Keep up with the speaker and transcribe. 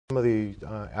some of the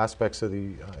aspects of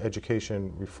the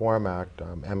Education Reform Act,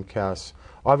 MCAS.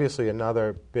 Obviously,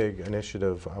 another big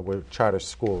initiative with charter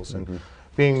schools. And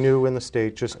being new in the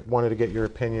state, just wanted to get your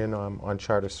opinion on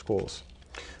charter schools.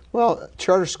 Well,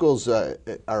 charter schools are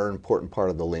an important part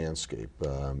of the landscape.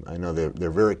 I know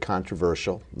they're very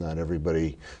controversial. Not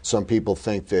everybody. Some people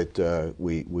think that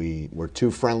we're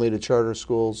too friendly to charter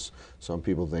schools. Some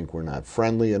people think we're not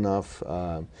friendly enough.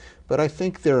 But I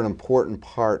think they're an important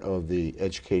part of the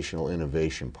educational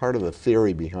innovation. Part of the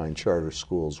theory behind charter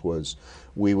schools was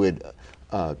we would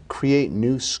create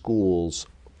new schools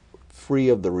free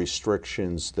of the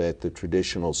restrictions that the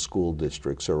traditional school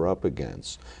districts are up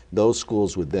against. Those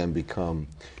schools would then become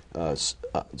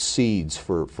seeds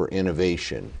for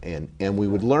innovation, and we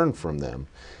would learn from them.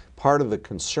 Part of the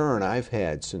concern I've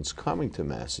had since coming to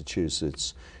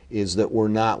Massachusetts is that we're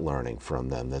not learning from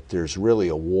them, that there's really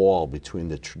a wall between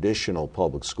the traditional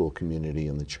public school community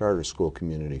and the charter school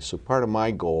community. So part of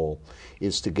my goal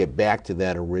is to get back to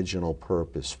that original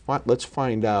purpose. Let's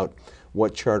find out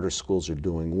what charter schools are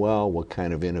doing well, what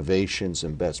kind of innovations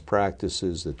and best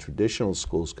practices that traditional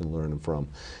schools can learn from.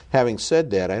 Having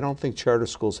said that, I don't think charter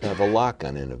schools have a lock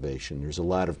on innovation. There's a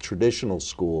lot of traditional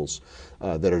schools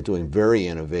that are doing very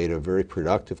innovative, very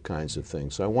productive kinds of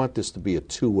things. So I want this to be a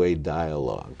two-way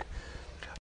dialogue.